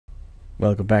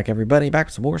Welcome back, everybody. Back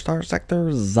to some more Star Sector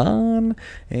Xhan.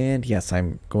 And yes,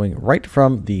 I'm going right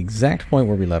from the exact point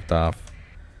where we left off.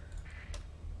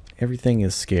 Everything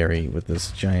is scary with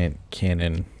this giant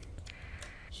cannon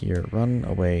here. Run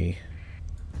away.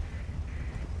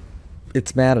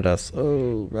 It's mad at us.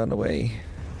 Oh, run away.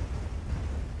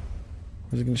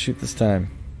 Who's it going to shoot this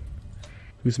time?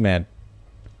 Who's mad?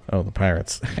 Oh, the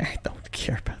pirates. I don't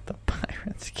care about the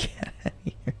pirates. Get out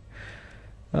of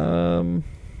here.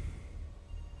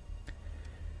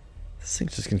 This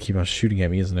thing's just going to keep on shooting at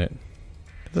me, isn't it?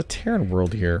 There's a Terran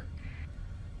world here.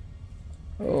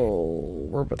 Oh,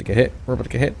 we're about to get hit. We're about to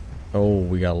get hit. Oh,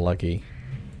 we got lucky.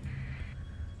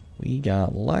 We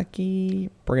got lucky.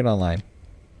 Bring it online.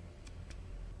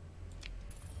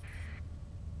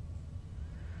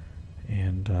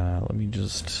 And let me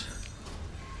just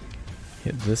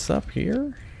hit this up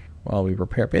here while we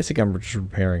repair. Basically, I'm just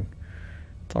repairing.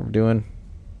 That's all we're doing.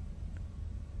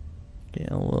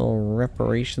 Getting a little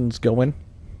reparations going.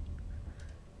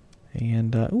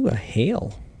 And, ooh, a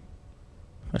hail.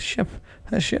 A ship.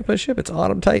 A ship, a ship. It's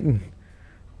Autumn Titan.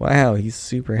 Wow, he's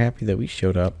super happy that we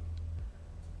showed up.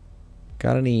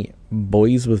 Got any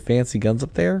boys with fancy guns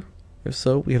up there? If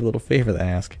so, we have a little favor to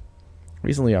ask.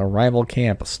 Recently, our rival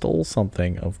camp stole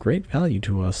something of great value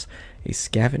to us. A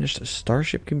scavenged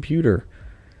Starship computer.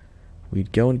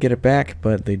 We'd go and get it back,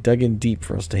 but they dug in deep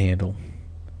for us to handle.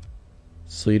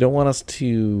 So you don't want us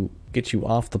to get you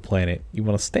off the planet. You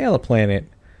want to stay on the planet,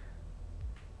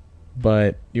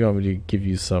 but you want me to give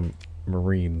you some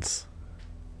Marines.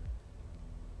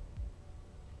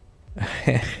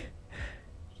 Yeah,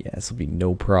 this will be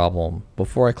no problem.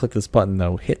 Before I click this button,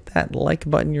 though, hit that like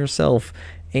button yourself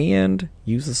and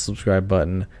use the subscribe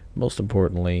button. Most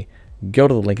importantly, go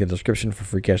to the link in the description for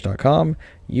freecash.com.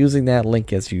 Using that link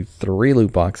gets you 3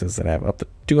 loot boxes that have up to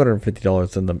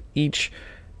 $250 in them each.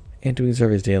 And doing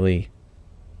surveys daily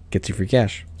gets you free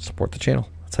cash. Support the channel.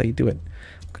 That's how you do it.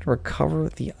 I'm going to recover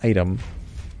the item.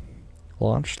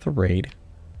 Launch the raid.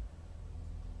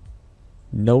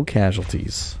 No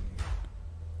casualties.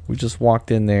 We just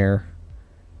walked in there.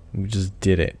 And we just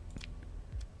did it.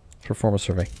 Perform a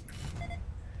survey.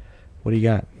 What do you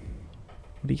got?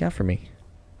 What do you got for me?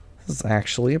 This is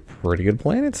actually a pretty good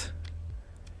planet.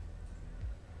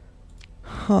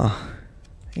 Huh.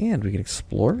 And we can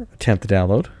explore. Attempt to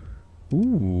download.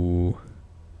 Ooh.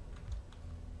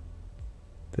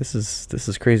 This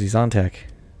is crazy Zontech.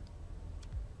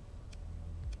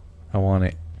 I want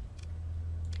it.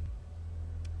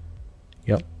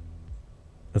 Yep.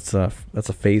 That's a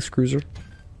phase cruiser.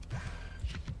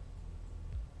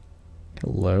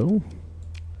 Hello.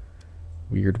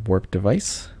 Weird warp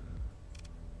device.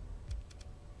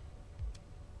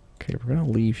 Okay, we're gonna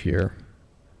leave here.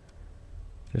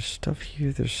 There's stuff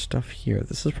here, there's stuff here.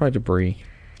 This is probably debris.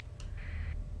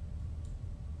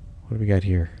 What do we got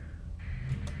here?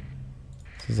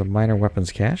 This is a minor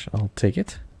weapons cache. I'll take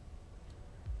it.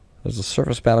 There's a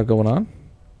surface battle going on.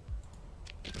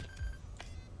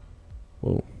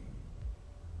 Whoa.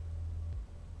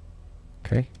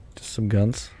 Okay, just some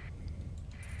guns.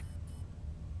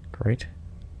 Great.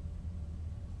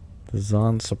 The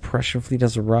Xhan suppression fleet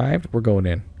has arrived. We're going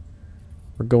in.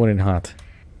 We're going in hot.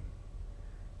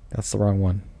 That's the wrong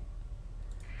one.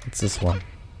 It's this one.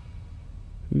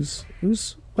 Who's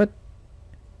what?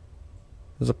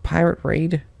 There's a pirate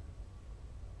raid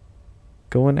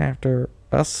going after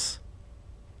us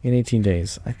in 18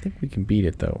 days. I think we can beat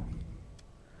it though.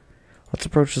 Let's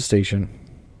approach the station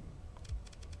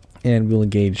and we'll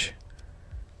engage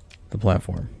the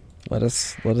platform. Let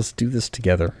us do this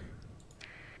together.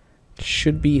 It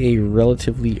should be a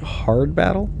relatively hard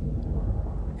battle.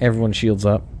 Everyone shields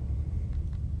up.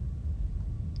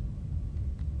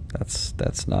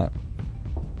 That's not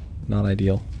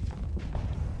ideal.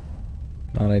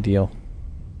 Not ideal.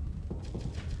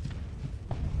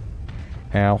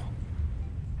 Ow.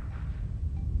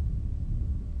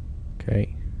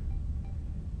 Okay.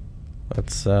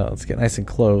 Let's get nice and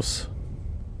close.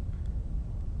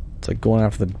 It's like going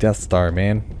after the Death Star,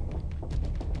 man.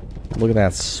 Look at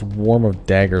that swarm of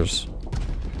daggers.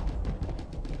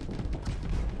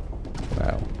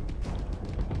 Wow.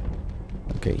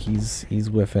 Okay, he's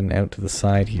whiffing out to the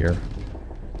side here.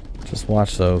 Just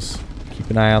watch those.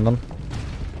 Keep an eye on them.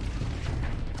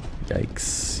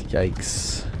 Yikes.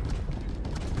 Yikes.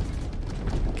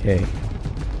 Okay.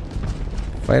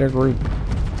 Fighter group.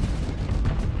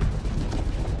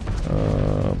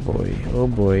 Oh boy. Oh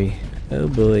boy. Oh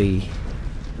boy.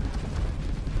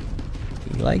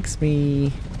 He likes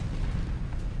me.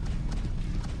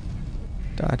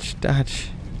 Dodge, dodge.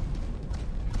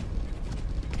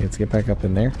 Okay, let's get back up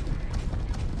in there.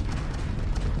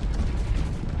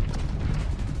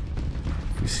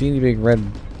 see any big red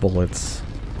bullets,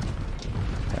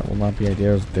 that will not be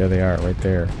ideas. There they are, right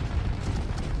there.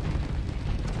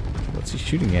 What's he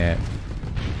shooting at?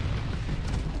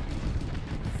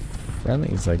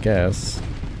 Friendlies, I guess.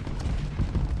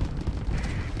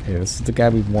 Okay, this is the guy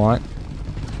we want.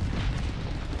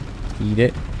 Eat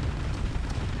it.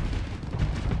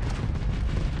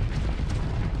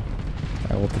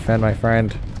 I will defend my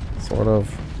friend. Sort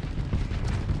of.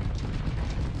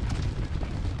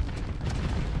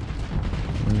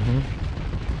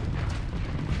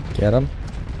 Get him.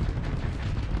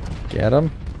 Get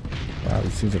him. Wow,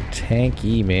 these things are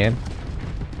tanky, man.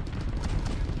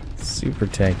 Super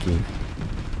tanky.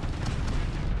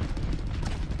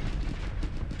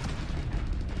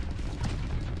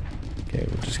 Okay,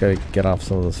 we just gotta get off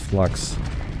some of this flux.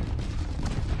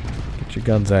 Get your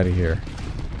guns out of here.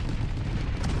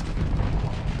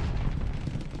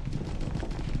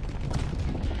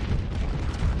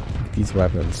 These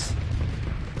weapons.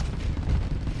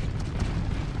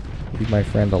 Leave my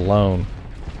friend alone.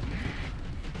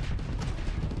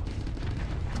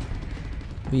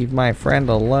 Leave my friend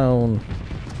alone.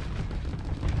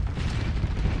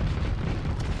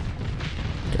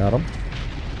 Got him.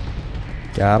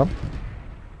 Got him.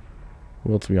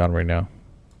 Who else are we on right now?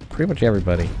 Pretty much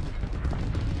everybody.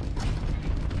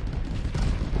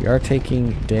 We are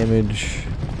taking damage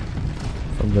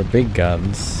from their big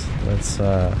guns. Let's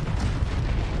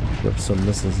whip some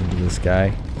missiles into this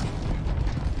guy.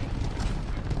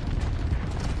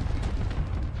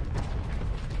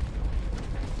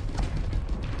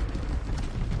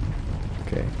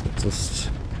 Okay, let's just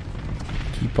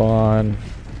keep on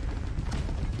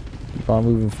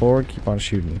moving forward, keep on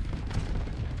shooting.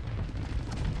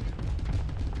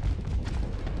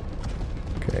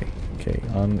 Okay,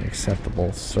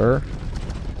 unacceptable, sir.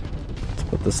 Let's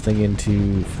put this thing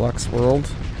into Flux World.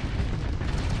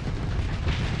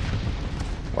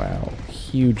 Wow,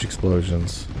 huge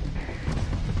explosions.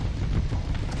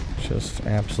 Just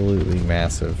absolutely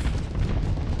massive.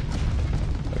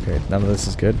 Okay, none of this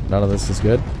is good. None of this is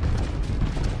good.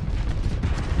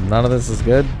 None of this is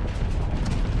good.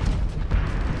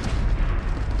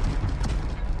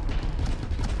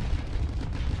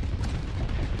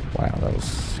 Wow, that was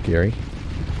scary.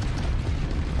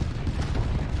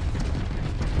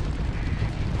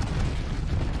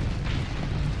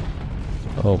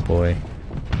 Oh boy.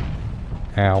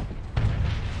 Ow.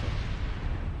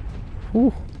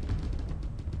 Whew.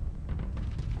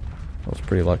 That was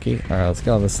pretty lucky. Alright, let's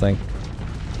get on this thing.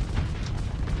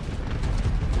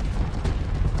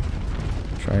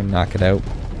 Try and knock it out.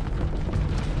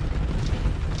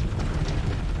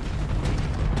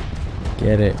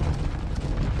 Get it.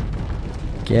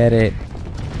 Get it.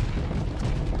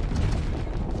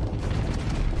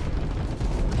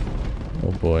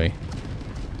 Oh boy.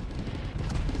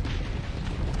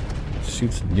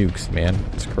 Shoots nukes, man.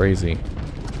 It's crazy.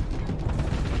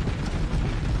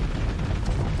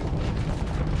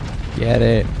 Get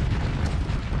it.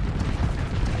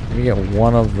 We get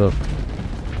one of the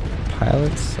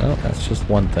pilots. Oh, that's just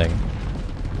one thing.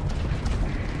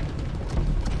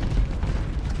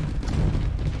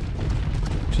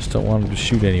 Just don't want him to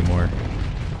shoot anymore.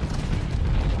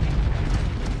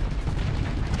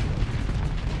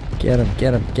 Get him,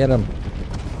 get him, get him.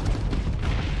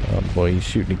 Oh boy, he's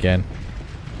shooting again.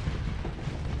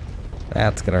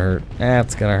 That's gonna hurt.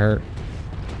 That's gonna hurt.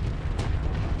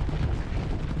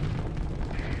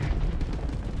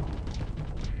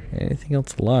 Anything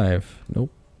else alive?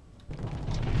 Nope.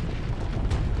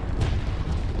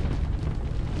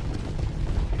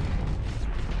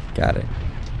 Got it.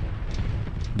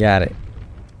 Got it.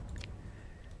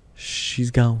 She's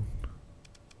gone.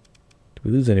 Did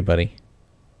we lose anybody?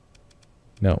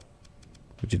 No.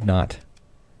 We did not.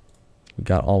 We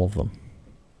got all of them.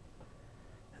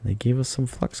 And they gave us some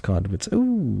flux conduits.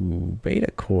 Ooh,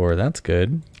 beta core. That's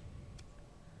good.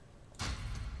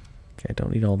 Okay, I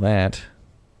don't need all that.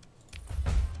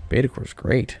 Beta core's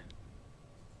great.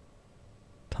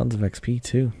 Tons of XP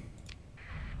too.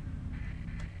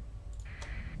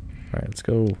 Alright, let's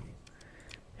go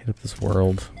hit up this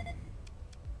world.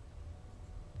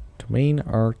 Domain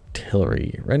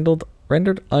artillery.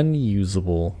 Rendered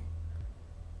unusable.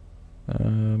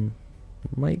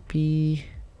 Might be,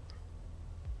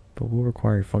 but will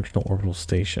require a functional orbital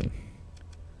station.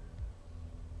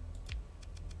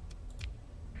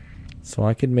 So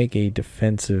I could make a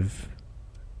defensive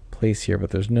place here, but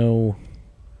there's no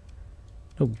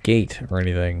gate or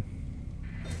anything.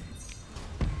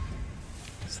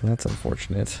 So that's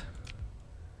unfortunate.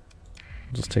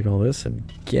 I'll just take all this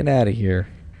and get out of here.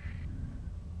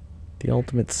 The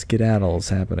ultimate skedaddle is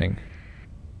happening.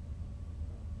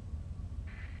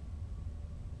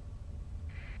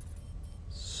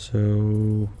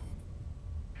 So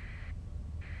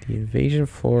the invasion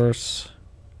force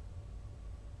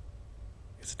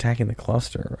is attacking the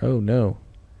cluster. Oh no.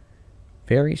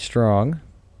 Very strong.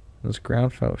 Those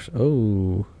ground foes.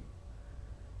 Oh.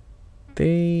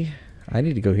 I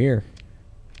need to go here.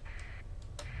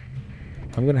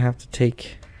 I'm going to have to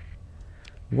take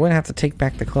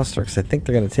back the cluster because I think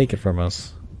they're going to take it from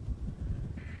us.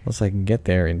 Unless I can get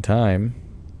there in time.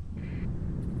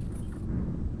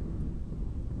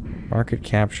 Market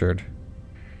captured.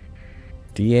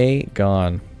 DA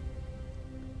gone.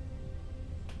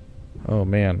 Oh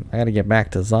man, I gotta get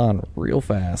back to Xhan real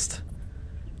fast.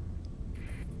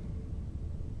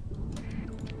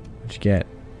 What'd you get?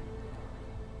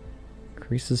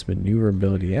 Increases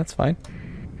maneuverability. That's fine.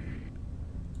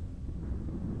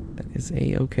 That is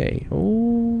a-okay.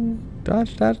 Oh,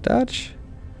 dodge, dodge, dodge.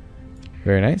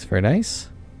 Very nice, very nice.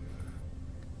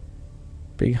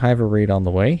 Big Hiver raid on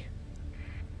the way.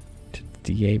 To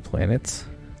the DA planets.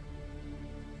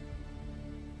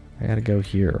 I gotta go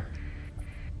here.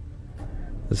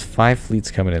 There's 5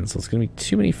 fleets coming in, so it's gonna be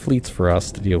too many fleets for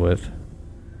us to deal with.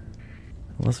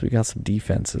 Unless we got some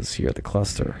defenses here at the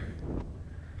cluster.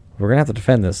 We're gonna have to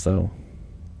defend this, though.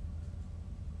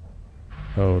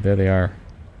 Oh, there they are.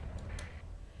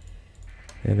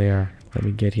 There they are. Let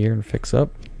me get here and fix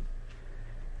up.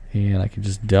 And I can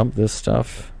just dump this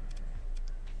stuff.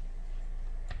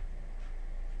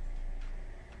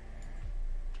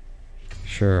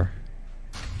 Sure.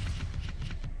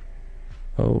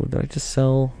 Oh, did I just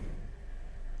sell?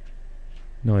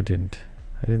 No, I didn't.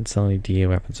 I didn't sell any DA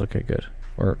weapons. Okay, good.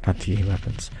 Or, not DA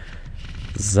weapons.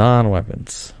 Xhan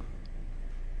weapons.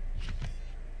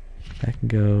 That can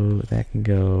go. That can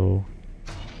go.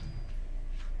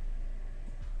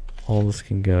 All this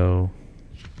can go.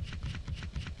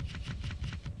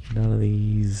 None of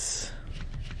these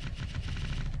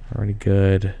are already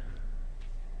good.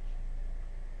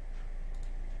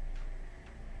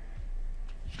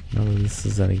 None of this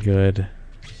is any good.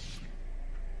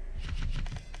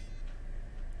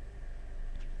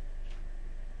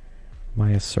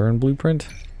 Mayasuran blueprint.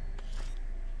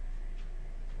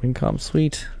 Wingcom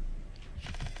suite.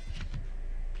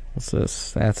 What's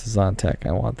this? That's Xhan tech.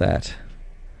 I want that.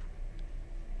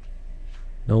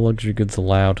 No luxury goods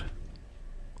allowed.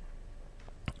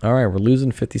 Alright, we're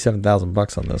losing 57,000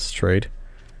 bucks on this trade.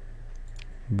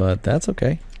 But that's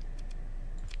okay.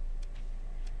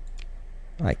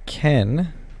 I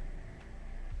can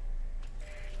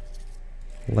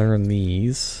learn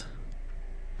these.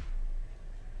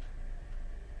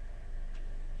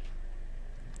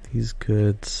 These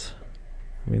goods.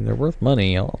 I mean, they're worth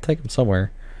money. I'll take them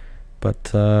somewhere. But,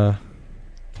 can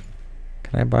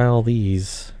I buy all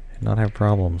these and not have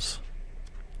problems?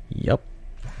 Yep.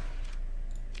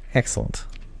 Excellent.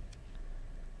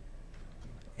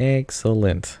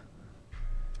 Excellent.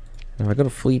 If I go to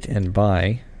fleet and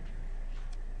buy,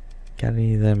 got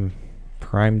any of them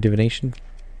prime divination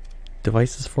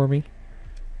devices for me?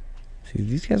 See,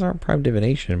 these guys aren't prime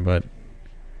divination, but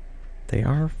they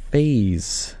are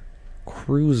phase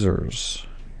cruisers.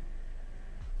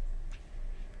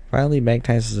 Finally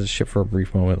magnetizes a ship for a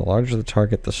brief moment. The larger the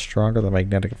target, the stronger the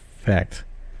magnetic effect.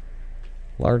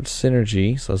 Large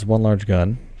synergy, so that's 1 large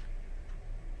gun.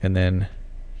 And then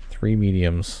 3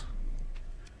 mediums.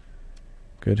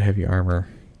 Good heavy armor.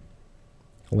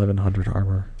 1100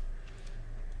 armor.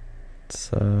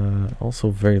 It's also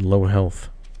very low health.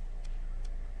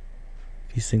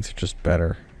 These things are just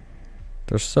better.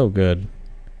 They're so good.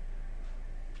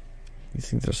 These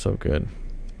things are so good.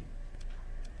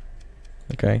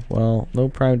 Okay, well, no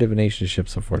prime divination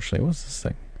ships, unfortunately. What's this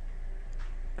thing?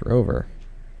 Drover.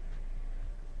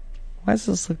 Why does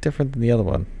this look different than the other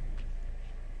one?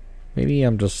 Maybe I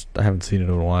haven't seen it in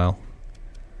a while.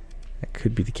 That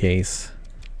could be the case.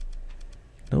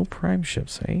 No prime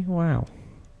ships, eh? Wow.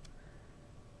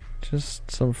 Just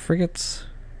some frigates.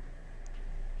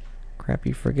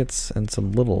 Crappy frigates and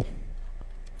some little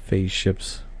phase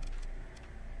ships.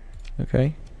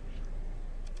 Okay.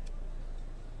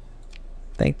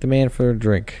 Thank the man for a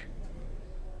drink.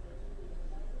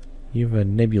 You have a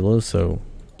Nebuloso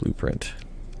blueprint.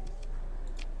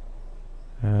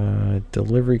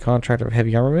 Delivery contract of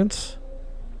heavy armaments.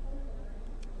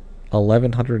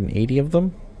 1,180 of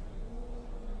them.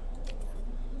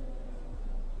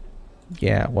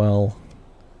 Yeah, well,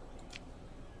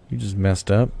 you just messed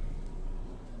up.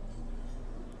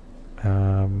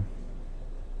 You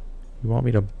want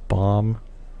me to bomb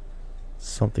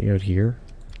something out here?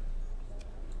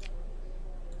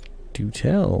 Do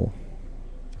tell.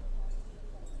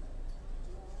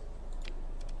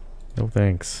 No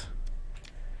thanks.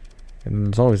 And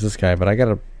there's always this guy, but I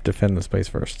gotta defend this place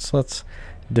first. So let's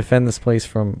defend this place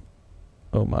from...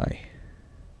 Oh my.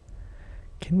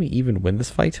 Can we even win this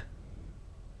fight?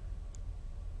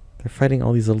 They're fighting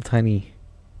all these little tiny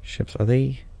ships. Are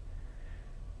they...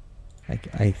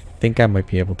 I think I might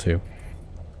be able to.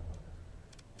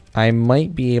 I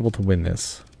might be able to win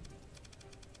this.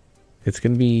 It's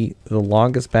going to be the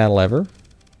longest battle ever.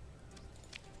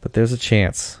 But there's a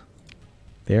chance.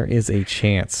 There is a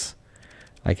chance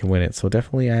I can win it. So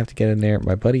definitely I have to get in there.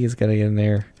 My buddy is going to get in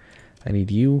there. I need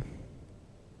you.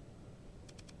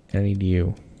 I need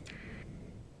you.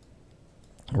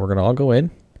 We're going to all go in.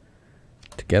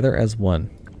 Together as one.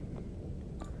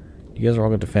 You guys are all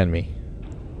going to defend me.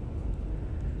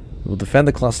 We will defend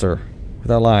the cluster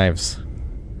with our lives.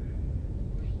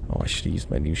 Oh, I should have used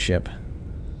my new ship.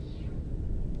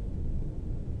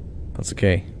 That's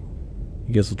okay.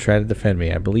 You guys will try to defend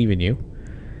me. I believe in you.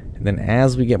 And then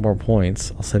as we get more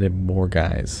points, I'll send in more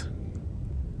guys.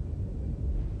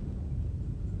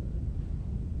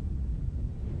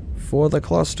 For the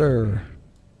cluster.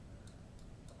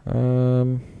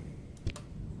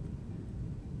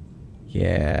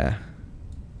 Yeah.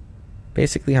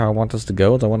 Basically how I want us to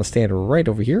go is I want to stand right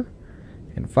over here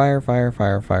and fire, fire,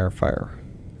 fire, fire, fire.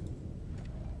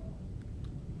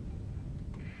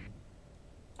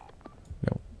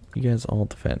 No, you guys all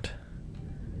defend.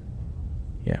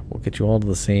 Yeah, we'll get you all to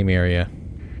the same area.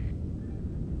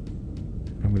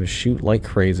 I'm going to shoot like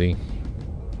crazy.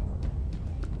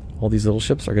 All these little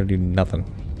ships are going to do nothing.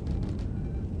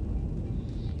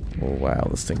 Oh wow,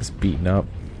 this thing's beaten up.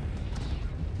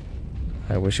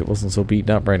 I wish it wasn't so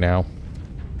beaten up right now.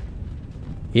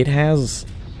 It has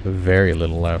very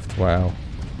little left. Wow.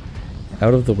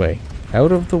 Out of the way.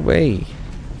 Out of the way.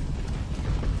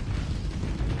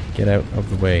 Get out of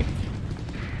the way.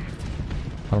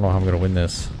 I don't know how I'm going to win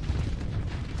this.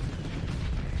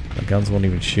 My guns won't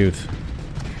even shoot.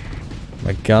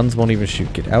 My guns won't even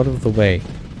shoot. Get out of the way.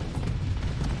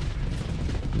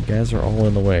 You guys are all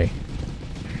in the way.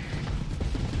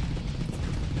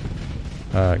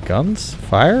 Guns?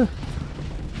 Fire?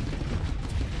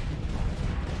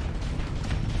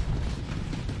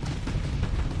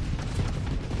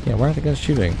 Yeah, why aren't the guns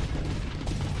shooting?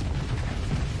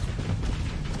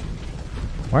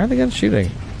 Why aren't the guns shooting?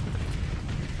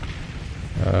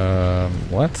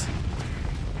 What?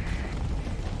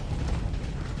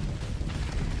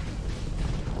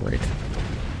 Great.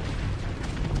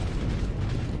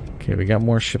 Okay, we got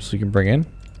more ships we can bring in.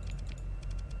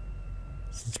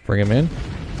 Let's bring them in.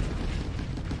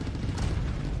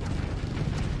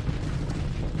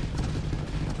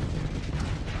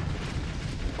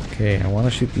 Okay, I want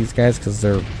to shoot these guys because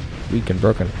they're weak and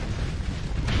broken.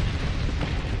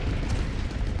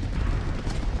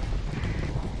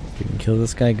 We can kill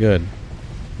this guy good.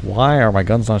 Why are my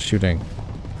guns not shooting?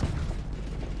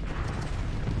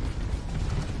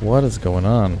 What is going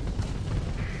on?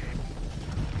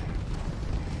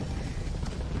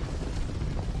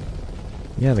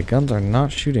 Yeah, the guns are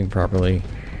not shooting properly.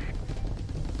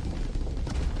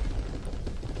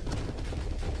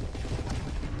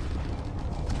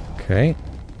 Okay.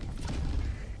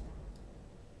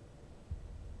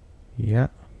 Yeah.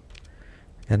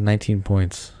 I got 19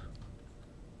 points.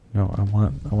 No, I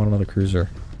want another cruiser.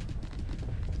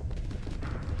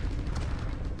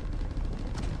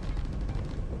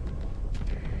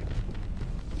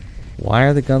 Why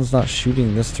are the guns not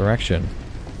shooting this direction?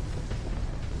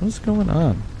 What's going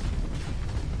on?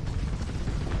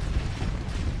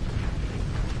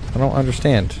 I don't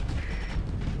understand.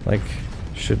 Like,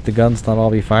 should the guns not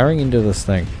all be firing into this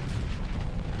thing?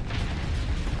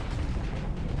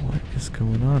 What is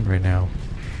going on right now?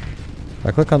 If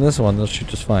I click on this one, they'll shoot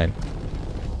just fine.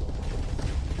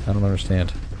 I don't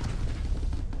understand.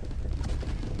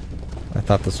 I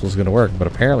thought this was going to work, but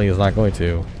apparently it's not going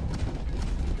to.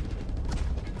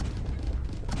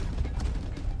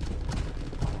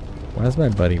 Why is my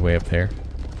buddy way up there?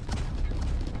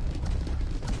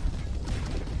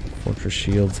 Fortress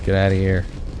shields, get out of here.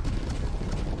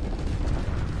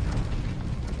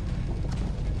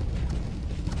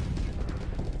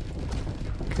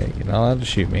 Okay, you're not allowed to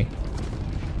shoot me.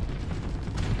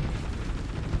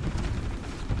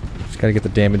 Just gotta get the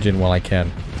damage in while I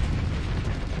can.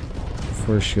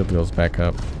 Before his shield goes back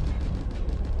up.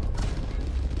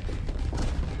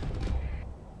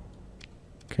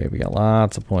 Okay, we got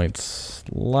lots of points.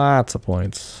 Lots of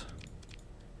points.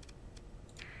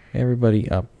 Everybody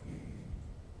up.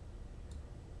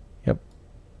 Yep.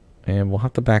 And we'll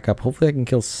have to back up. Hopefully I can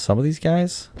kill some of these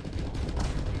guys.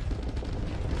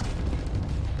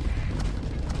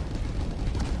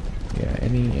 Yeah,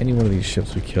 any one of these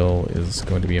ships we kill is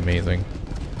going to be amazing.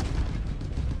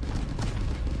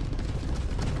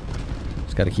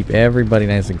 Got to keep everybody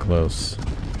nice and close.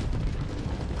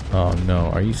 Oh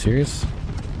no, are you serious?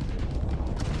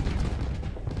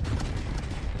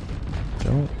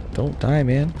 Don't die,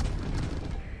 man.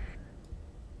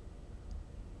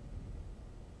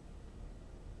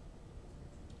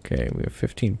 Okay, we have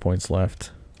 15 points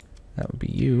left. That would be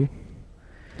you.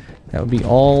 That would be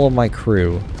all of my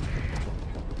crew.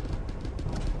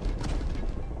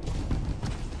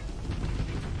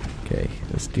 Okay,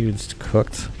 this dude's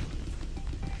cooked.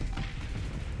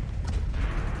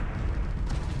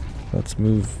 Let's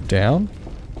move down.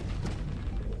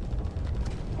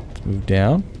 Let's move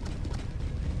down.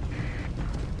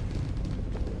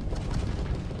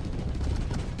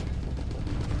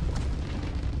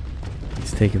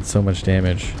 He's taking so much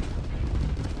damage.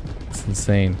 It's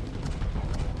insane.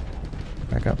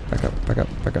 Back up, back up, back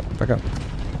up, back up, back up.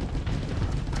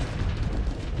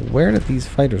 Where did these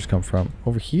fighters come from?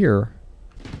 Over here?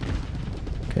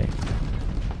 Okay.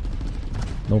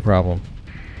 No problem.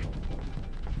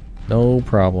 No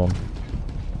problem.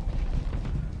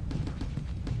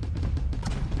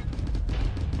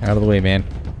 Out of the way, man.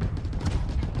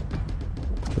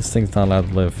 This thing's not allowed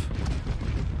to live.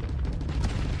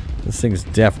 This thing's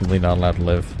definitely not allowed to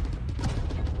live.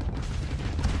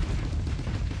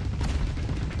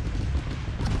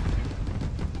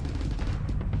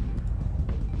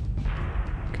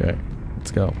 Okay,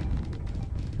 let's go.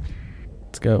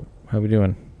 Let's go. How we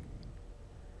doing?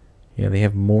 Yeah, they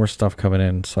have more stuff coming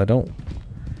in, so I don't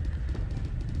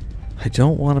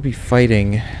want to be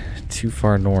fighting too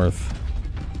far north.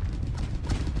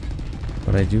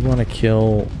 But I do want to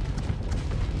kill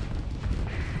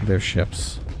their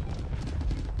ships.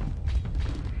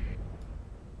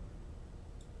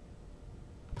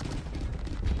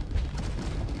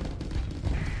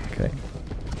 Okay.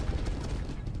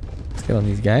 Let's get on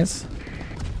these guys.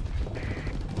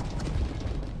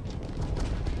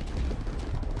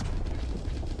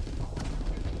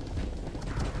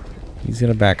 He's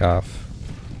gonna back off.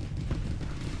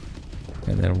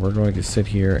 And then we're going to sit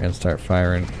here and start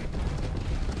firing.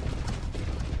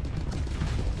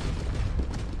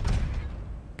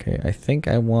 Okay, I think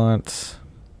I want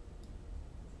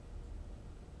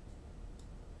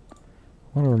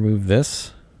to remove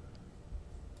this.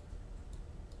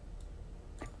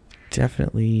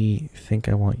 Definitely think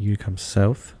I want you to come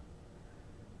south.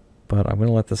 But I'm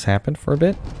gonna let this happen for a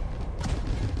bit.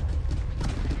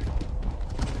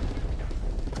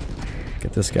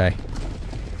 Get this guy.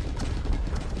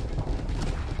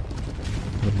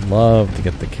 Would love to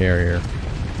get the carrier.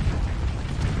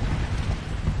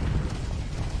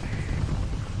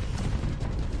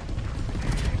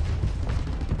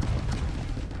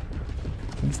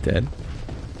 He's dead.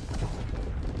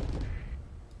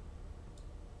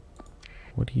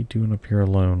 What are you doing up here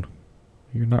alone?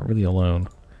 You're not really alone.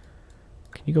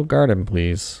 Can you go guard him,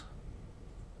 please?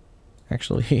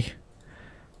 Actually,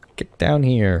 get down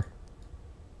here.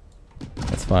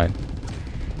 That's fine.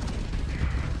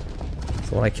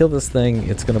 So when I kill this thing,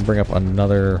 it's going to bring up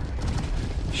another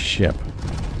ship.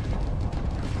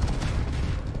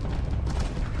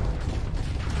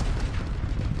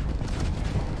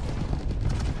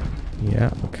 Yeah,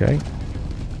 okay.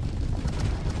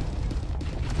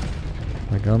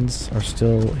 My guns are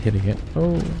still hitting it.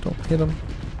 Oh, don't hit them.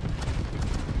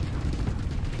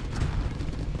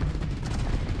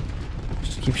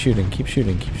 Just keep shooting, keep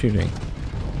shooting, keep shooting.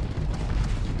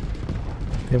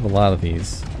 They have a lot of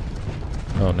these.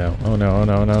 Oh no, oh no, oh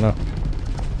no, oh no, no.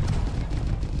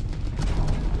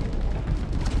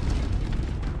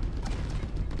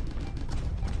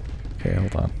 Okay,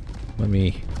 hold on. Let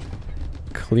me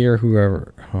clear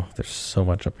whoever... Oh, there's so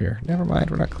much up here. Never mind,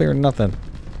 we're not clearing nothing.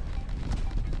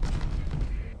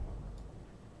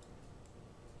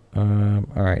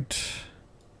 Alright.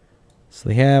 So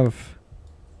they have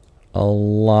a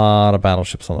lot of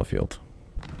battleships on the field.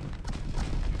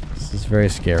 This is very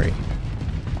scary.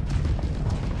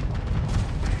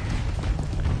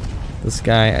 This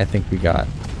guy, I think we got.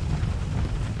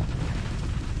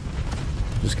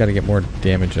 Just got to get more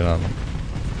damage in on him.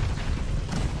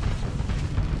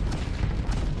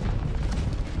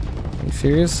 Are you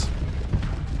serious?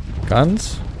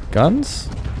 Guns? Guns?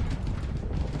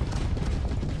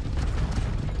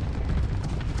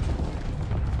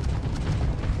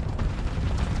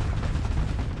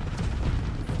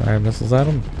 Fire missiles at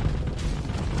him.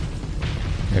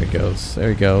 There he goes. There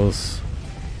he goes.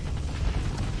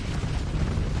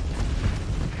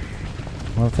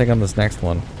 I want to take on this next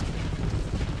one.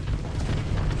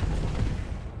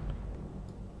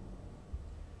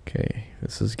 Okay,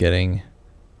 this is getting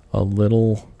a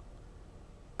little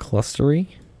clustery.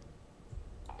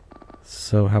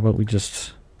 So how about we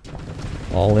just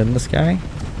all in this guy.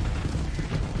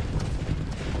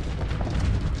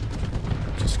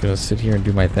 Just gonna sit here and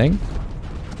do my thing.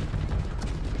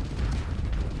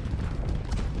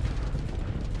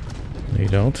 No, you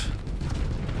don't.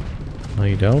 No,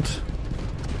 you don't.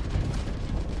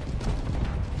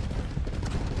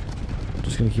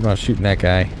 Just gonna keep on shooting that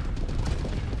guy.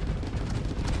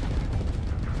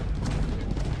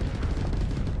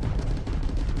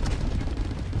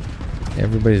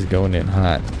 Everybody's going in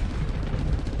hot.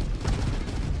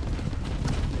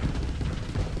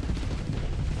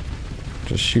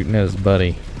 Just shooting at his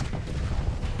buddy.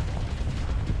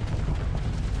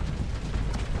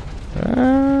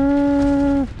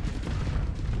 Ah!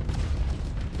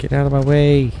 Get out of my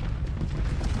way.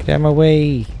 Get out of my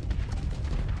way.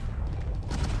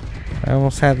 I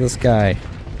almost had this guy.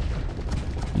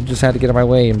 You just had to get out of my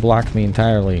way and block me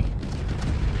entirely.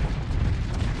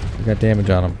 I got damage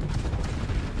on him.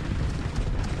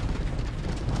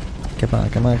 Come on,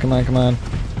 come on, come on, come on.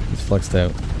 He's flexed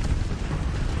out.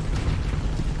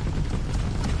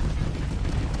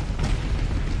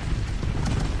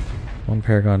 One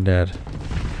Paragon dead.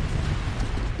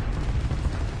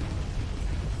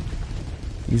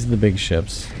 These are the big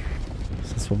ships. So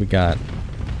that's what we got.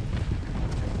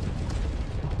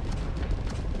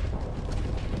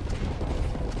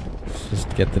 Let's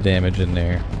just get the damage in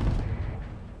there.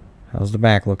 How's the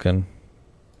back looking?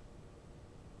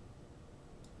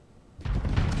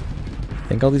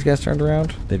 Think all these guys turned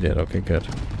around? They did. Okay, good.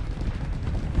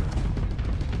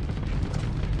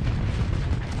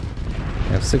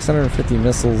 I have 650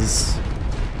 missiles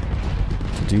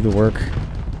to do the work.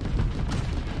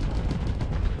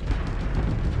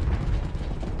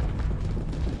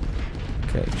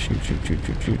 Okay, shoot, shoot, shoot,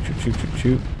 shoot, shoot, shoot, shoot, shoot,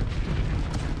 shoot.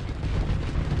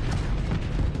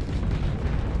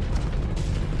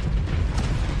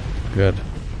 Good.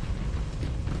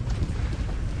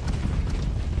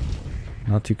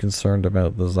 Not too concerned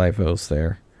about the Zyphos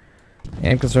there. I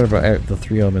am concerned about the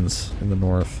 3 omens in the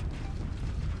north.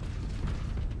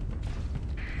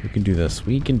 We can do this.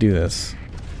 We can do this.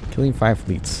 Killing 5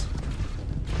 fleets.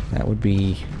 That would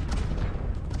be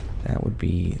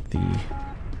the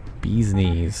bee's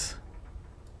knees.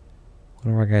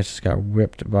 One of our guys just got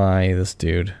ripped by this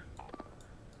dude.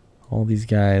 All these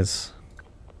guys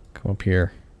come up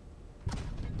here.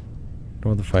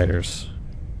 Ignore the fighters.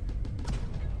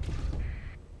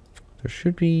 There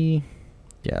should be...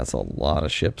 Yeah, that's a lot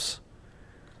of ships.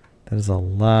 That is a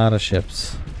lot of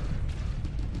ships.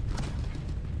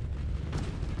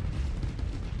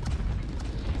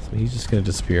 So he's just going to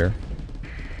disappear.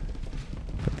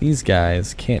 But these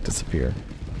guys can't disappear.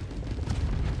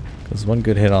 Because one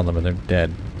good hit on them and they're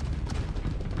dead.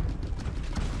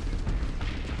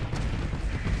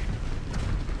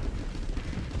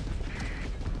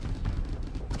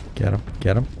 Get him,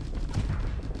 get him.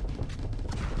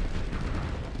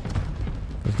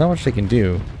 There's not much they can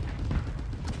do.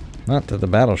 Not to the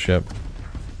battleship.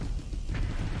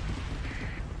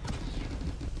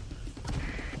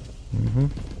 Mm-hmm.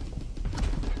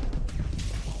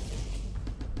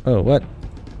 Oh, what?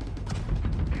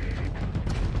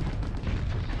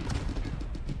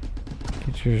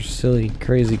 Get your silly,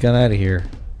 crazy gun out of here.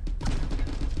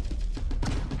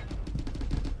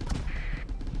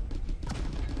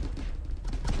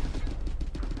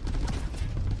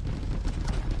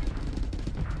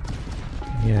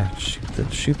 Yeah,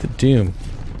 shoot the Doom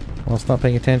while it's not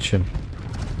paying attention.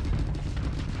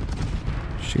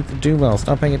 Shoot the Doom while it's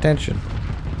not paying attention.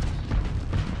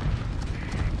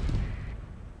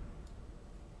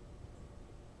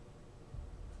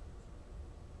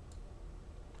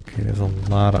 Okay, there's a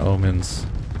lot of omens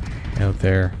out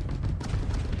there.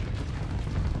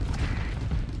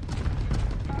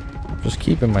 Just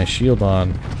keeping my shield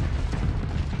on.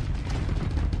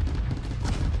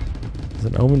 There's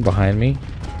an omen behind me,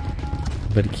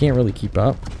 but he can't really keep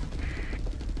up.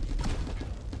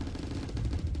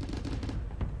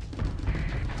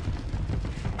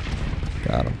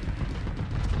 Got him.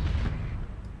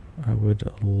 I would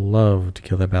love to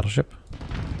kill that battleship.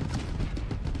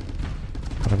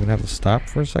 But I'm gonna have to stop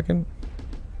for a second.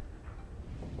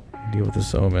 Deal with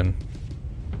this omen.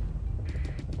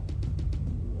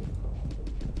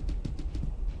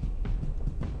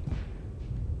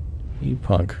 You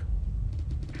punk.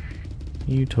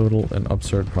 You total and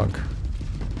absurd punk.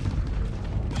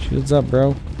 Shields up,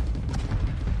 bro.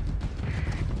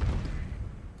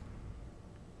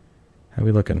 How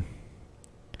we looking?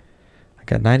 I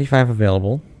got 95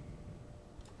 available.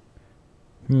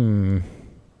 How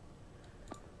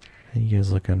you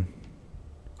guys looking?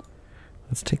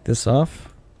 Let's take this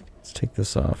off. Let's take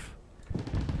this off.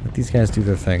 Let these guys do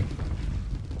their thing.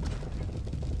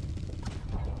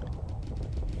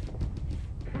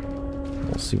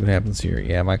 see what happens here.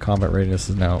 Yeah, my combat readiness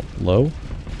is now low.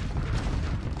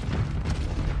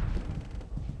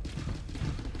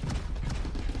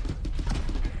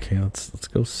 Okay, let's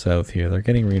go south here. They're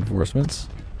getting reinforcements.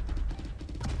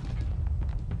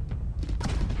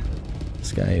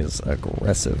 This guy is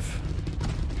aggressive.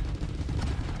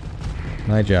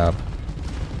 My job.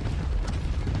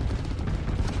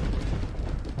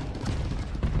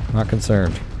 Not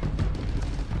concerned.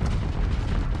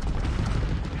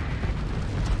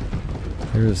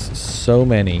 There's so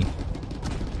many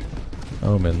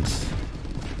omens.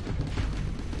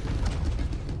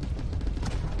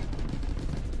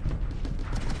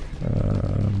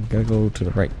 Gotta go to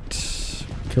the right.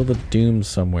 Kill the dooms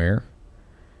somewhere.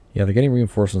 Yeah, they're getting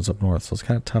reinforcements up north, so it's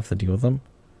kind of tough to deal with them.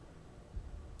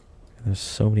 And there's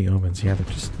so many omens. Yeah,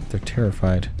 they're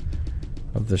terrified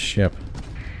of this ship.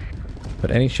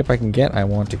 But any ship I can get, I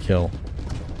want to kill.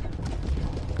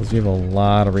 Because we have a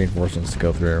lot of reinforcements to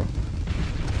go through.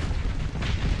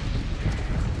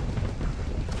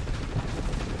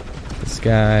 This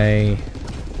guy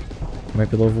might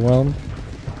be a little overwhelmed.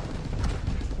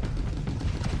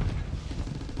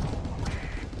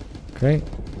 Okay.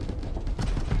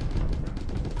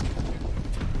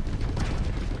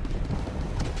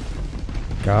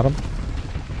 Got him.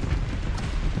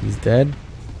 He's dead.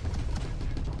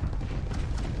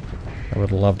 I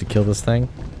would love to kill this thing.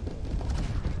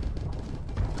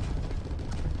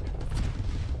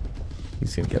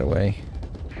 He's gonna get away.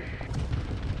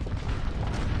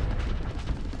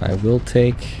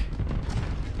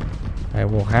 I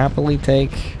will happily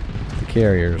take the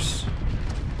carriers.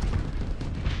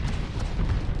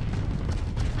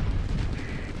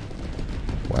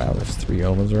 Wow, there's 3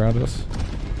 omens around us.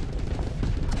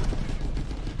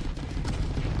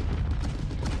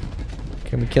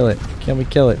 Can we kill it? Can we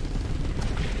kill it?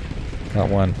 Got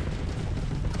one.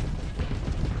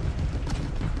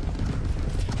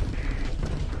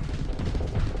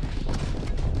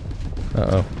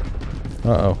 Uh-oh.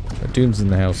 Uh-oh. A doom's in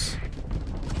the house.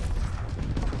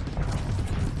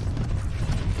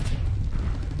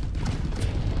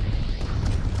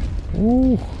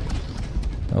 Ooh.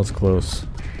 That was close.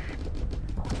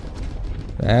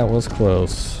 That was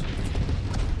close.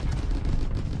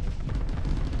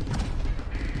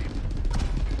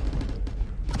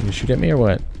 You shoot at me or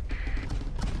what?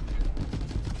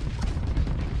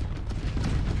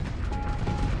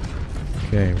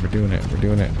 Okay, we're doing it. We're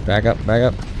doing it. Back up, back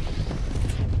up.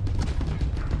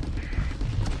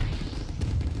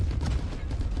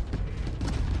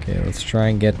 Okay, let's try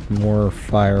and get more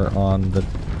fire on the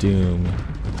Doom.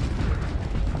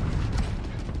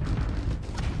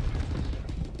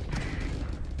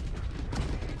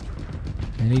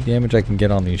 Any damage I can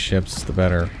get on these ships, the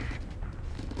better.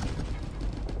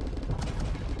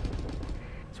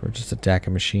 So we're just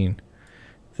attacking a machine.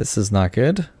 This is not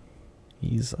good.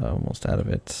 He's almost out of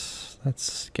it.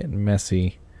 That's getting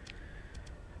messy.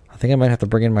 I think I might have to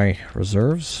bring in my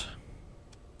reserves.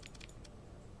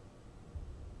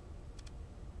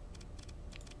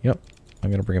 Yep, I'm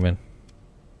gonna bring them in.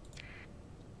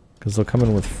 Because they'll come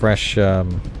in with fresh CR.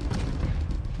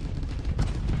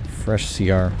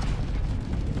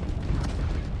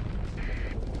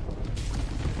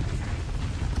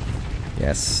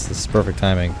 Yes, this is perfect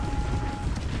timing.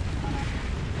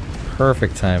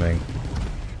 Perfect timing.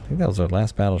 I think that was our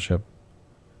last battleship.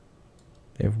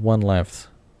 They have one left.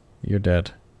 You're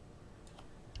dead.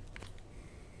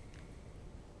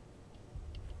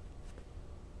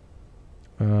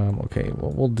 Okay,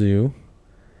 what we'll do...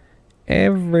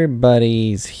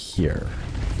 Everybody's here.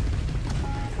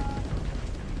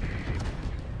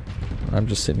 I'm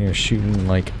just sitting here shooting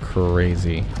like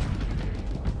crazy.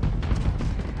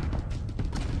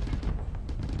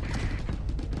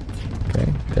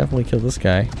 Okay, definitely kill this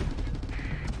guy.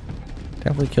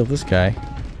 Definitely kill this guy.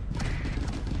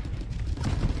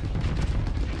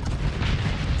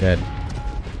 Dead.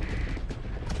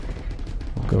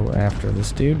 We'll go after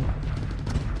this dude.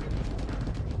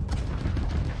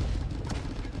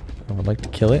 I would like to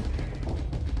kill it.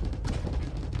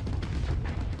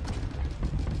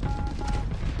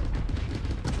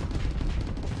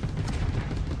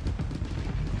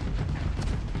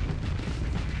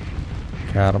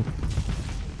 Got him.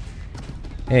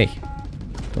 Hey,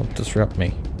 don't disrupt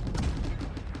me.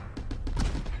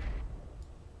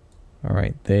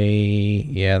 Alright,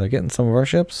 yeah, they're getting some of our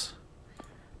ships.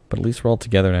 But at least we're all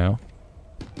together now.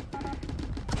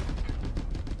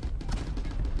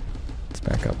 Let's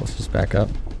back up, let's just back up.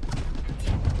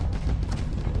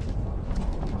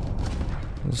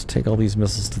 Let's take all these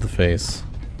missiles to the face.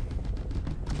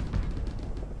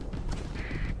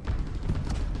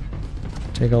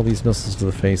 Take all these missiles to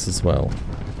the face as well.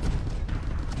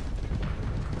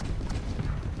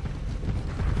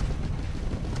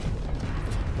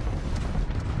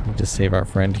 to save our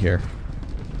friend here.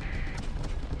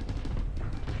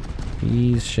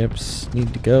 These ships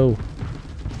need to go.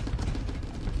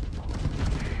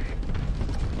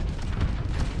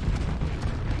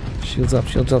 Shields up,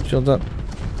 shields up, shields up.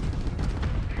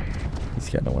 He's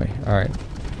getting away. Alright.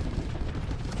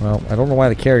 Well, I don't know why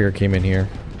the carrier came in here.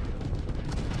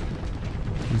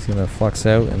 He's gonna flux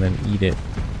out and then eat it.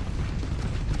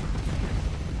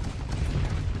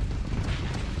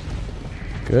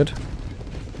 Good.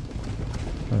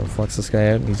 I'm gonna flux this guy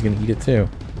out and he's gonna eat it too.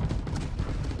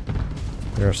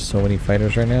 There are so many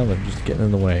fighters right now that are just getting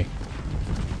in the way.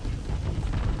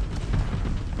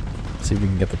 Let's see if we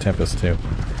can get the Tempest too.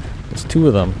 There's two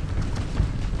of them.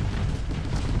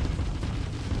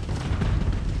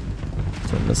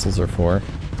 That's what missiles are for.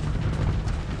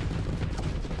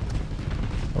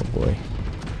 Oh boy.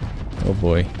 Oh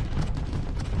boy.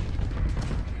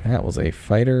 That was a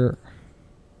fighter.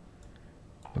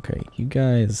 Okay, you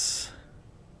guys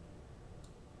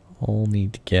all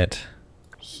need to get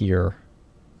here.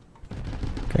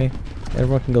 Okay,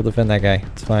 everyone can go defend that guy.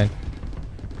 It's fine.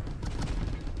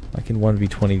 I can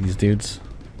 1v20 these dudes.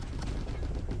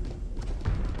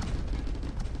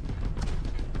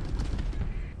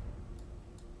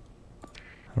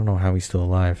 I don't know how he's still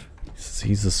alive.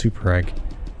 He's a super egg.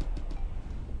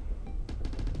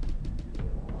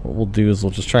 What we'll do is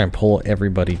we'll just try and pull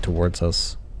everybody towards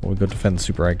us when we go defend the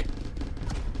super egg.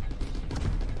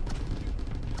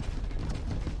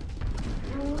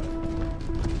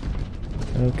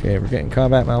 Okay, we're getting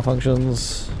combat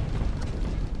malfunctions.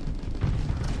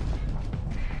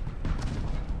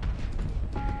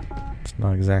 It's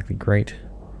not exactly great.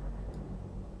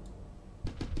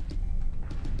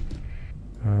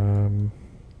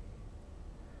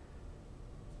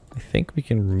 I think we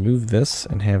can remove this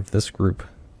and have this group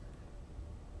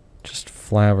just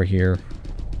fly over here.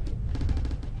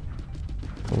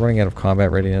 We're running out of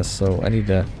combat readiness, so I need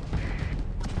to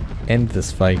end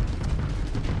this fight.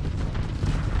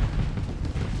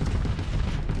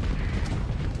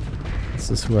 This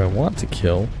is who I want to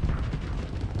kill.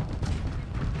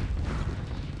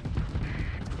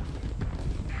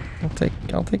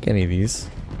 I'll take any of these.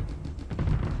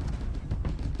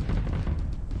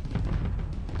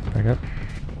 Back up.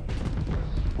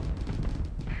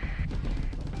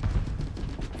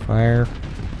 Fire.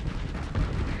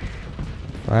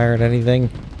 Fire at anything.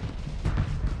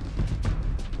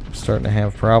 I'm starting to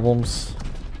have problems.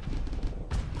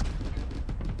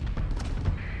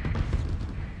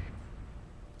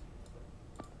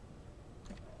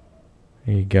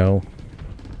 There you go.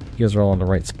 You guys are all in the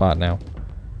right spot now.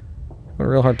 I have a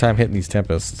real hard time hitting these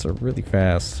Tempests. They're really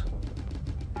fast.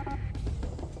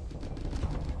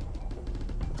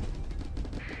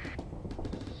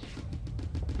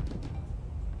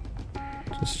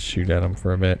 Just shoot at them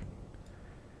for a bit.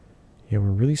 Yeah, we're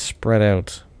really spread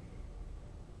out.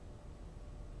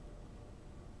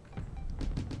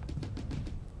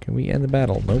 Can we end the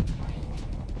battle? Nope.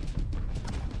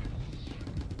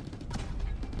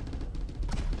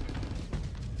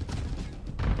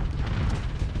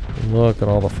 Look at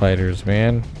all the fighters,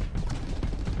 man.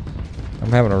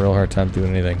 I'm having a real hard time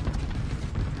doing anything.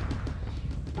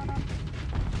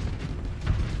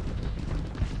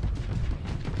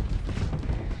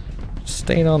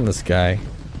 Staying on this guy.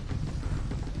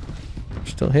 We're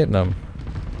still hitting him.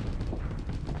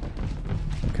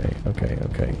 Okay, okay,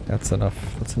 okay. That's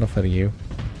enough. That's enough out of you.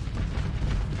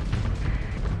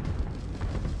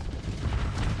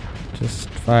 Just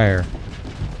fire.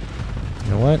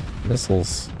 You know what?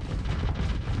 Missiles.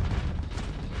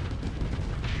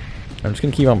 I'm just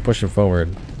gonna keep on pushing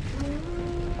forward.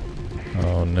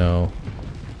 Oh no.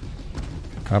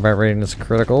 Combat readiness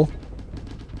critical.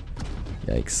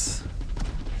 Yikes.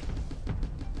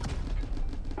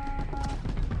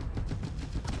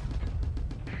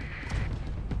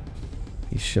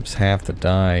 These ships have to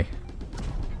die.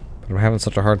 But I'm having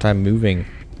such a hard time moving.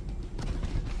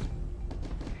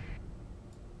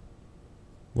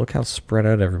 Look how spread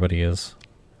out everybody is.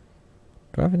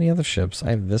 Do I have any other ships?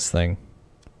 I have this thing.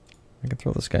 I can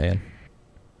throw this guy in.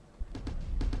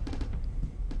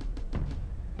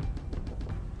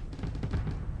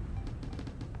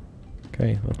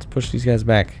 Okay, let's push these guys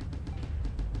back.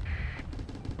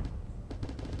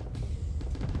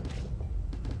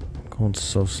 I'm going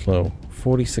so slow.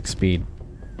 46 speed.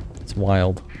 It's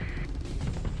wild.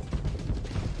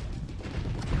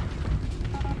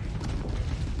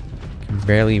 Can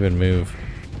barely even move.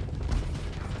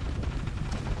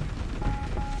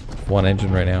 One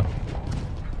engine right now.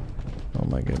 Oh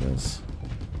my goodness.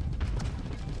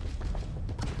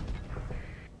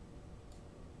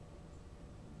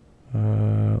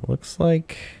 Looks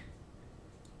like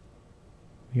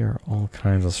We are all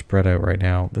kinds of spread out right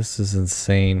now. This is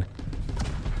insane.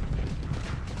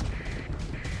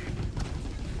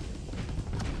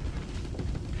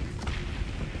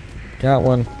 Got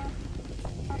one.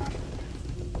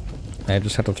 I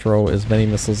just have to throw as many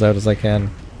missiles out as I can.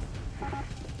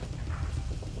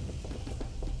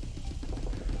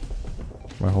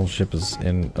 My whole ship is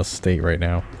in a state right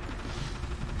now.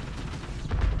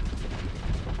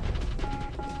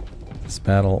 This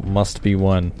battle must be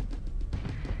won.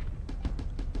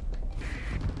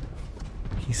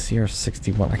 PCR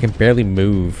 61. I can barely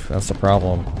move. That's the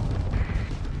problem.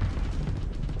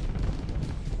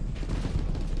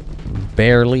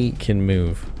 Barely can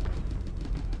move.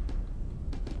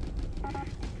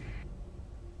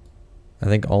 I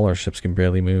think all our ships can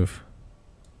barely move.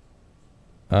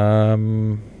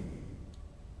 Hold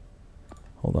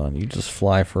on, you just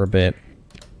fly for a bit.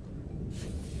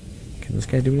 Can this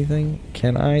guy do anything?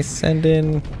 Can I send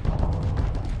in?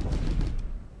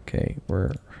 Okay,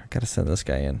 I gotta send this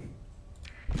guy in.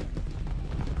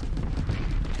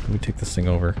 Let me take this thing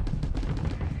over.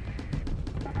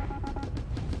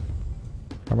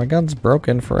 Are my guns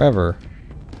broken forever?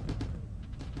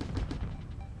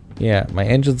 Yeah, my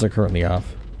engines are currently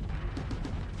off.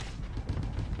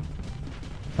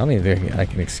 I don't even think I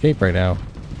can escape right now.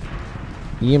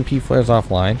 EMP flares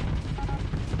offline.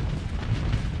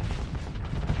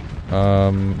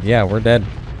 Yeah, we're dead.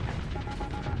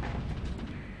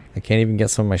 I can't even get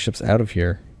some of my ships out of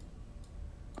here.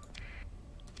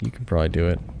 You can probably do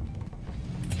it.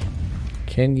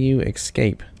 Can you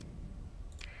escape?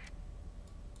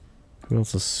 Who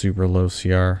else is super low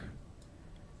CR?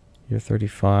 You're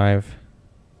 35.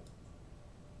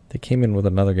 They came in with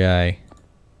another guy.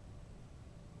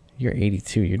 You're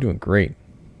 82. You're doing great.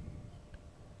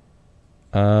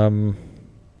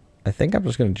 I think I'm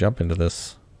just gonna jump into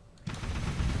this.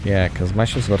 Yeah, because my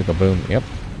ship's about to go boom. Yep.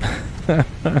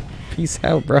 Peace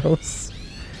out, bros.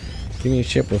 Give me a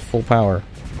ship with full power.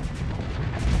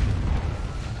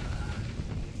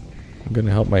 I'm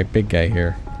gonna help my big guy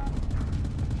here.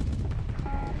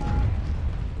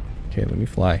 Okay, let me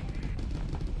fly.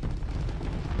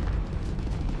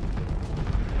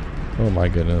 Oh my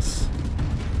goodness.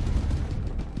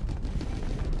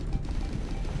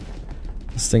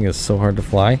 This thing is so hard to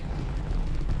fly.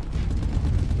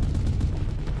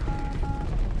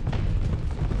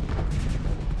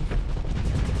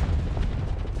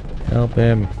 Help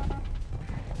him.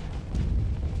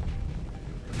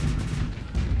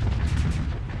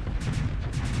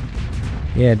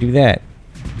 Yeah, do that.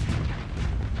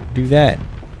 Do that.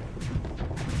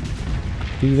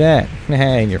 Do that.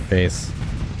 In your face.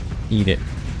 Eat it.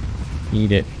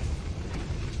 Eat it.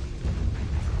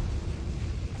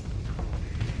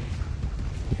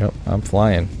 Yep, I'm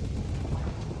flying.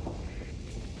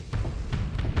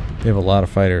 They have a lot of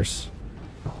fighters.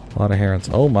 A lot of herons.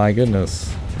 Oh my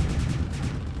goodness.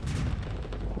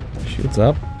 Shoots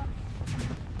up.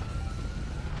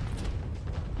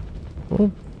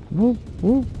 Whoop, whoop,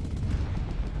 whoop.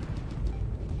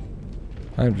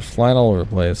 I'm just flying all over the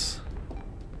place.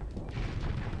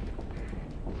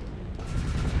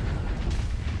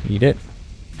 Eat it.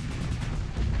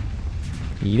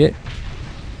 Eat it.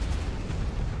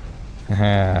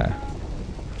 Haha.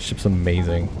 Ship's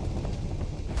amazing.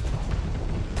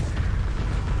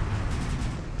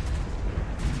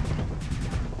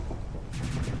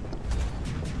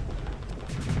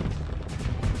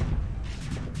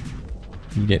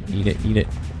 Eat it, eat it, eat it.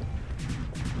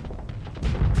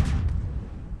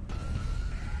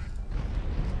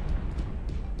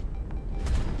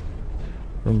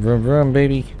 Vroom, vroom, vroom,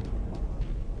 baby.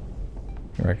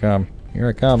 Here I come. Here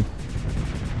I come.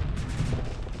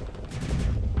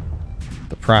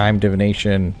 The prime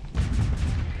divination.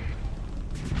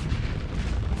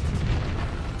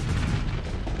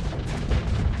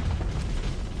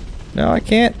 No, I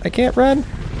can't. I can't run.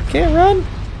 I can't run.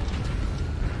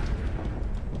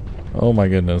 Oh my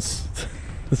goodness.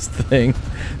 This thing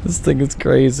is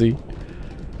crazy.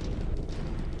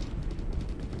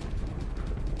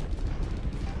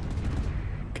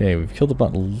 Okay, we've killed a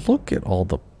bunch. Look at all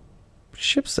the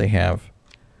ships they have.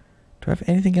 Do I have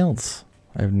anything else?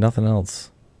 I have nothing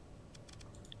else.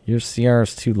 Your CR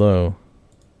is too low.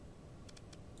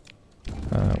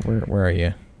 Where are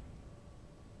you?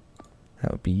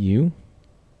 That would be you.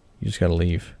 You just gotta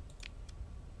leave.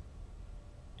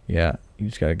 Yeah, you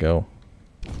just gotta go.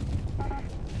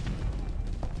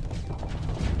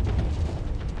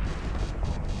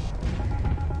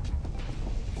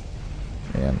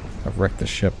 Man, I've wrecked the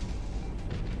ship.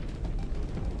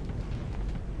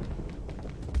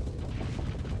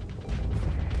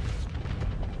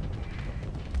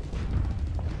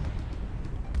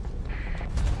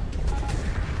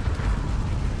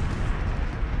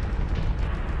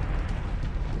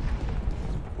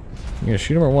 gonna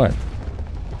shoot him or what?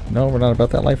 No, we're not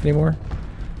about that life anymore?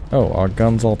 Oh, our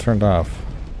guns all turned off.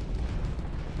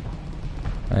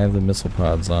 I have the missile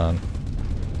pods on.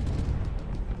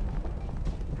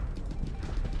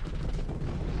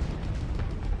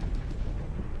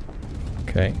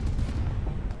 Okay.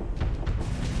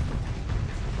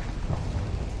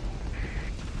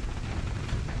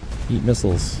 Eat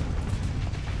missiles.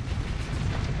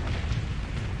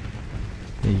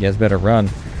 You guys better run.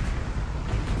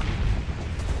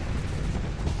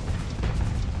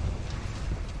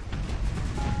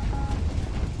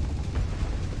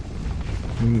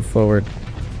 Move forward.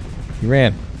 He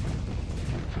ran.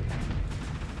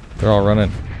 They're all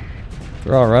running.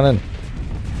 They're all running.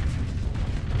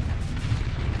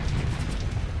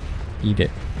 Eat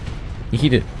it.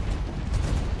 Eat it.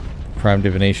 Prime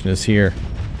divination is here.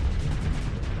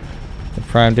 The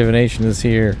prime divination is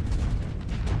here.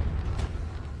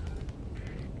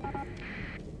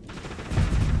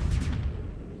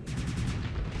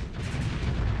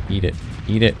 Eat it.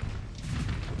 Eat it.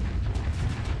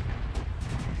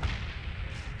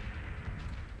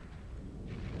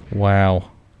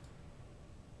 Wow.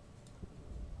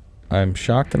 I'm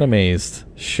shocked and amazed.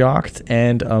 Shocked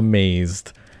and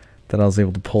amazed that I was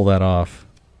able to pull that off.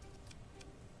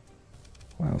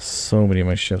 Wow, so many of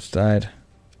my ships died.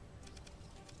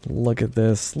 Look at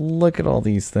this. Look at all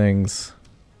these things.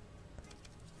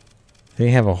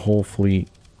 They have a whole fleet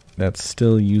that's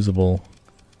still usable.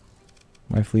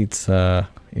 My fleet's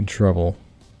in trouble.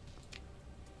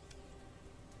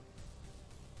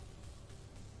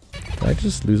 Did I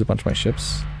just lose a bunch of my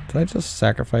ships? Did I just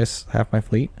sacrifice half my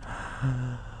fleet?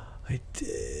 I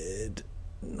did.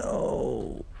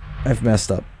 No. I've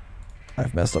messed up.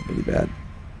 I've messed up really bad.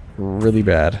 Really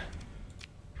bad.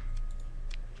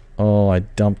 Oh, I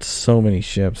dumped so many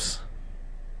ships.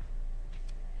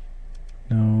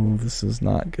 No, this is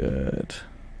not good.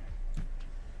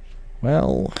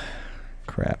 Well,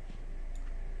 crap.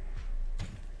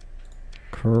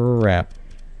 Crap.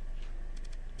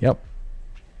 Yep.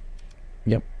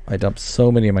 Yep, I dumped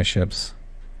so many of my ships.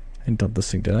 I didn't dump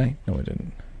this thing, did I? No, I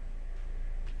didn't.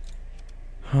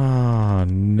 Oh,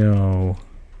 no.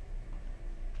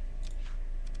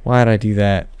 Why did I do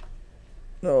that?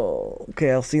 Oh,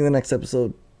 okay, I'll see you in the next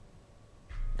episode.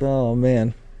 Oh,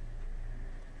 man.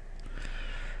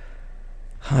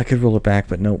 I could roll it back,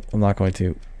 but nope, I'm not going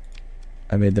to.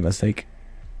 I made the mistake.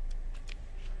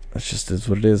 That's just is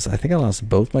what it is. I think I lost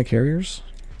both my carriers.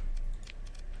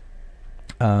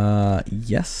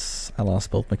 Yes, I lost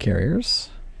both my carriers.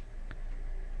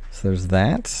 So there's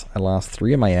that. I lost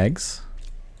 3 of my eggs.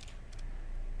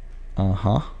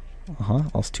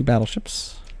 Lost 2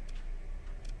 battleships.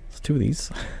 It's 2 of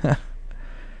these.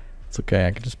 It's okay,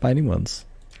 I can just buy new ones.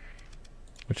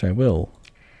 Which I will.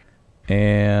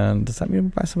 And does that mean I'm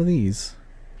gonna buy some of these?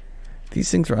 These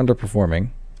things are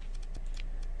underperforming.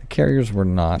 The carriers were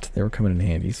not. They were coming in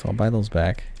handy, so I'll buy those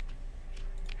back.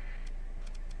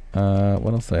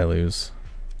 What else did I lose?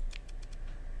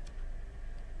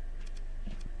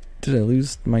 Did I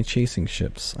lose my chasing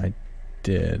ships? I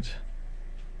did.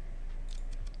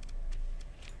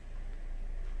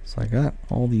 So I got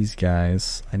all these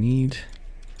guys. I need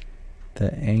the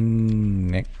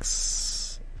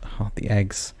the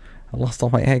eggs. I lost all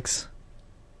my eggs.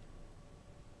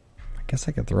 I guess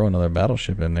I could throw another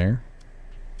battleship in there.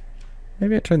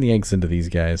 Maybe I turn the eggs into these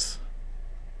guys.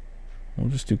 We'll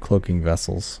just do cloaking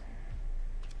vessels.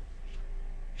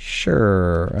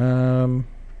 Sure.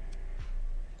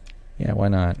 Yeah, why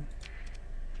not?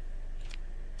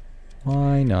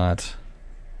 Why not?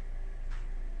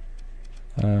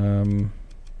 How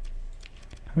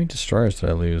many destroyers did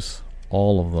I lose?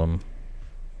 All of them.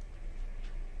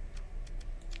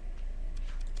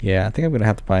 Yeah, I think I'm going to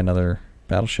have to buy another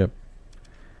battleship.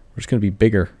 We're just going to be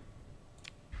bigger.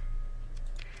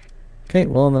 Okay,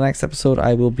 well in the next episode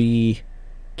I will be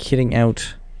kitting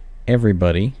out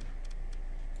everybody.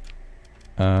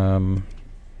 I'm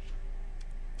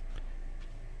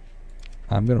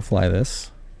going to fly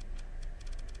this.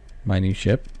 My new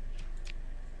ship.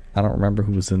 I don't remember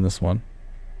who was in this one.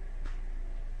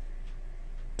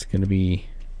 It's going to be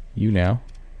you now.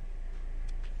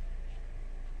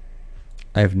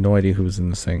 I have no idea who was in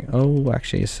this thing. Oh,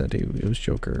 actually, yes, I do. It was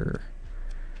Joker.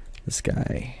 This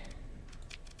guy.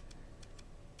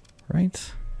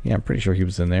 Right? Yeah, I'm pretty sure he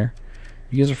was in there.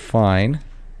 You guys are fine.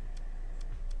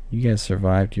 You guys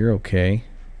survived. You're okay.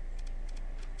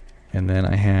 And then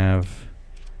I have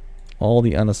all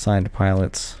the unassigned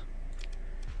pilots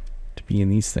to be in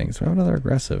these things. Do I have another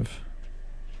aggressive?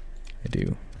 I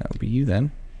do. That would be you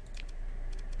then.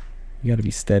 You gotta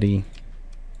be steady.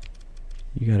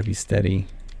 You gotta be steady.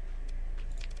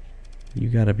 You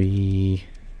gotta be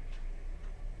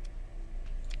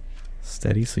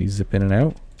steady so you zip in and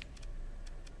out.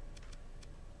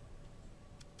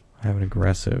 I have an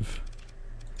aggressive.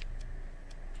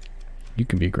 You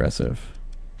can be aggressive.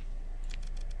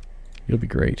 You'll be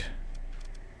great.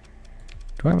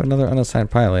 Do I have another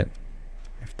unassigned pilot?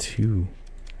 I have two.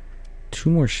 Two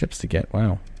more ships to get.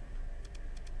 Wow.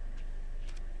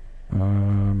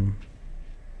 The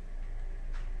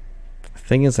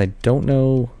thing is, I don't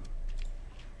know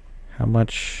how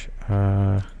much,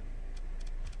 how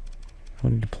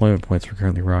many deployment points we're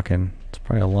currently rocking. It's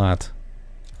probably a lot.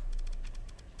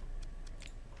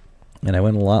 And I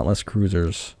went a lot less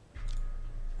cruisers.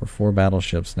 We're 4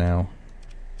 battleships now.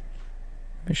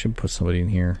 I should put somebody in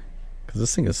here. Because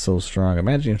this thing is so strong.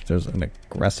 Imagine if there's an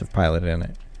aggressive pilot in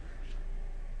it.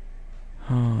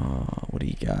 Oh, what do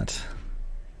you got?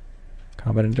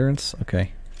 Combat endurance?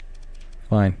 Okay.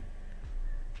 Fine.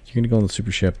 You're going to go on the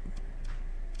super ship.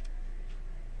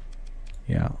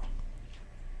 Yeah.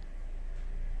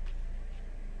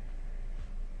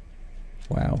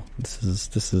 Wow.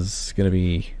 This is going to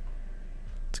be...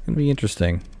 It's going to be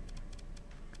interesting.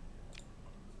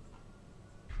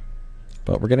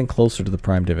 But we're getting closer to the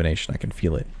prime divination. I can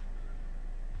feel it.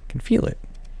 I can feel it.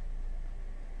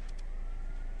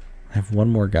 I have one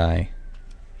more guy.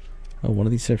 Oh, one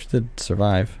of these ships did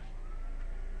survive.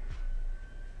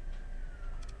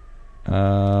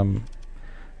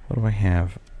 What do I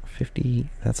have? 50.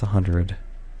 That's 100.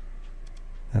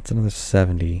 That's another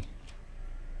 70.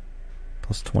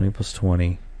 Plus 20 plus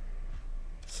 20.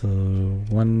 So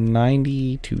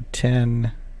 190 to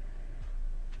 10.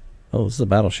 Oh, this is a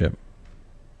battleship.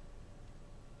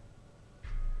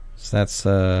 So that's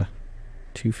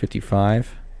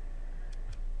 255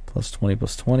 plus 20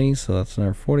 plus 20, so that's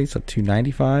another 40, so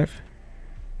 295.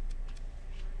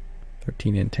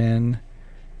 13 and 10.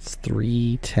 It's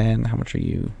 310. How much are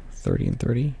you? 30 and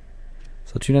 30.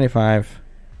 So 295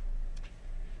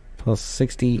 plus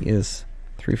 60 is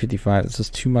 355. This is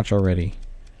too much already.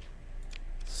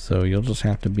 So you'll just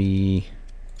have to be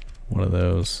one of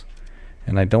those.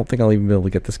 And I don't think I'll even be able to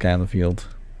get this guy on the field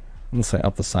unless I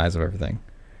up the size of everything.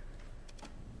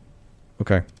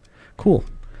 Okay, cool.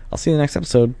 I'll see you in the next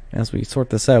episode as we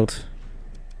sort this out.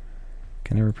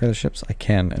 Can I repair the ships? I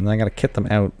can, and then I gotta kit them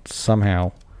out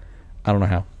somehow. I don't know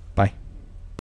how.